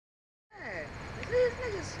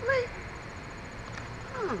sleep?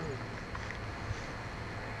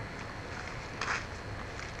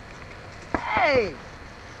 Hey,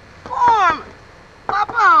 Form,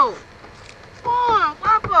 Chapo, Form,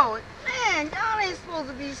 Chapo. Man, y'all ain't supposed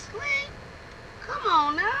to be asleep. Come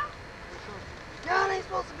on now. Y'all ain't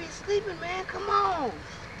supposed to be sleeping, man. Come on. Man,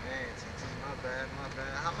 TT, my bad.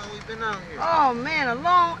 How long we been out here? Oh, man, I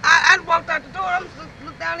walked out the door. I'm just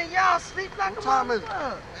look down at y'all sleep like a motherfucker.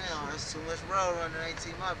 Damn, that's too much road running, AT.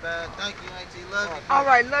 My bad. Thank you, AT. Love you. All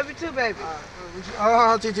right, love you too, baby.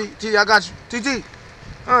 TT, I got you. TT. TT.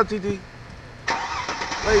 Love you, TT.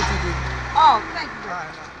 Oh, thank you.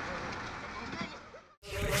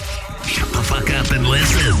 Shut the fuck up and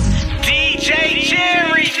listen. DJ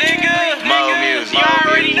Jerry, nigga. Mo music. You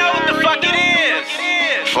already know what the fuck it is.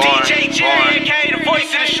 DJ Jerry, aka the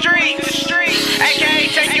voice of the streets. AKA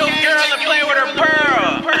take your girl and play with her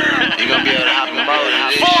pearl. You gonna be able to hop in mode in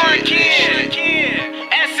this Foreign shit.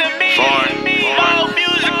 SME. Foreign. Mo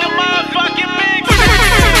music, the motherfucking mix.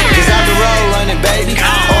 Cause I've been road running, baby.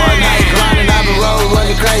 All night grinding, I've been road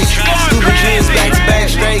running crazy. Stupid dreams back to back,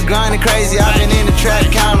 straight grinding crazy. I've been in the trap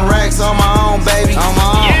counting racks on my own, baby. On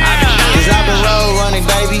my own. Cause I've been road running,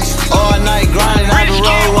 baby. All night grinding, I've been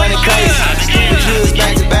road running crazy. Stupid dreams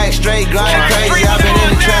back to back, straight grinding crazy. I've been in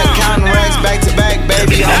the trap counting racks back to back,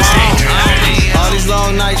 baby. On my own. All these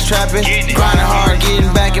long nights trapping, grinding hard,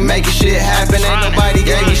 getting back and making shit happen. Ain't nobody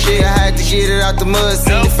gave me shit, I had to get it out the mud.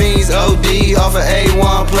 Seen the fiends OD off of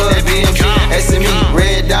A1 plug, BMG, SME,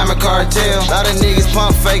 Red Diamond Cartel. Lot of niggas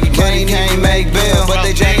pump faking, can't make bail, but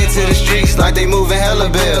they jack into the streets like they moving hella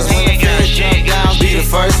bills. When the feds jump down, be the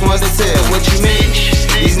first ones to tell. What you mean?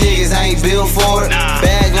 These niggas ain't built for it.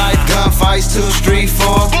 Bag life, gunfights, 2 street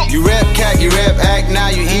form. You rep cat, you rep act, now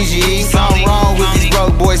you EGE. Something wrong with these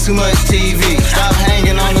broke boys, too much TV. Stop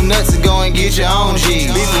hanging on the nuts and go and get your own G.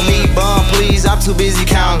 Beef with me, bum, please, I'm too busy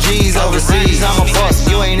counting G's overseas. I'm a boss,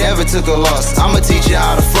 you ain't never took a loss. I'ma teach you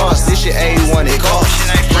how to floss, this your A1, it costs.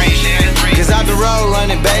 Cause I've been road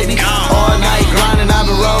running, baby. All night grinding, I've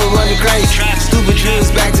been road running crazy. Stupid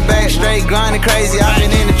drills back to back, straight grinding crazy. I've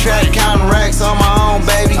been in the trap counting racks on my own,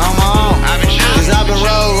 baby. On my own. Cause I've been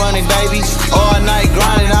road running, baby. All night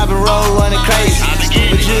grinding, I've been road running crazy.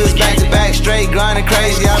 Stupid drills back to back, straight grinding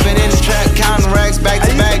crazy. I've been in the trap counting racks back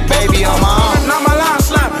to back, baby. On my own. Now my line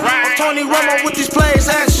slapping. I'm Tony Romo with these plays,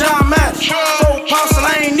 ask Sean Matt. So powerful,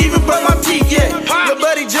 I ain't even brush my teeth yet. Your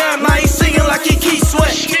buddy Jam, now he singing like he keep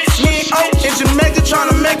sweat. Me and O in Jamaica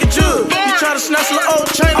tryna make a jug. He tryna snatch the old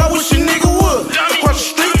chain, I wish a nigga would.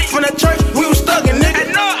 Across the street from that church, we was thuggin',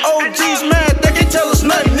 nigga. OG's mad, they can't tell us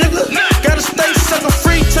nothing, nigga. Gotta stay sucker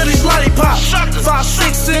free to these lollipops.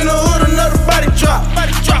 5'6" in the hood, another body drop.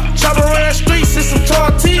 Chopper around the streets and some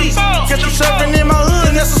tall tees. Catch you surfing in my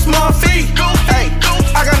hood, and that's a small fee. Hey,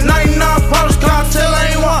 I got 99 problems, clientele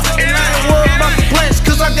I ain't one. And I ain't worried about complaints,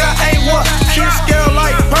 cause I got A1. Shit scale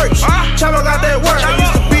like perch. Chopper got that work. I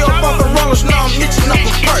used to be up off the rollers, now I'm mixing up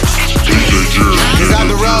a perch. Cause I've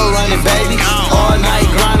been road running, baby. All night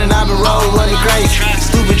grinding, I've been road running crazy.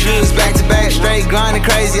 Stupid drills back to back, straight grinding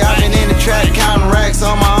crazy. I've been in the trap counting racks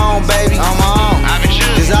on my own, baby. On my own.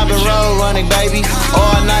 Cause I've been road running, baby.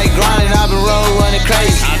 All night grinding, I've been road running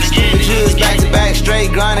crazy. Stupid drills back to back,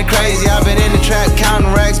 straight grinding crazy. I've been in the trap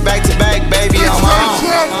counting racks back to back, baby. On my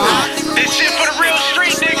own. This shit for the real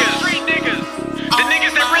street niggas. The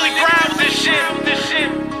niggas that really grind with this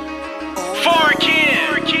shit. Foreign kid.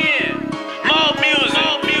 Mo music.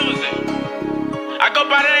 I go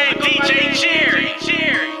by the name DJ Jerry.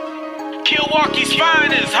 Milwaukee's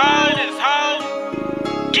finest,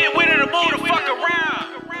 ho. Get with it or move the fuck around.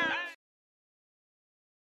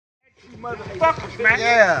 Motherfuckers, man.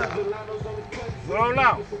 Yeah. Roll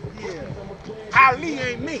out. Yeah. Ali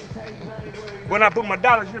ain't me. When I put my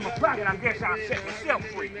dollars in my pocket, I guess I'll set myself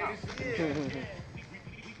free. Huh?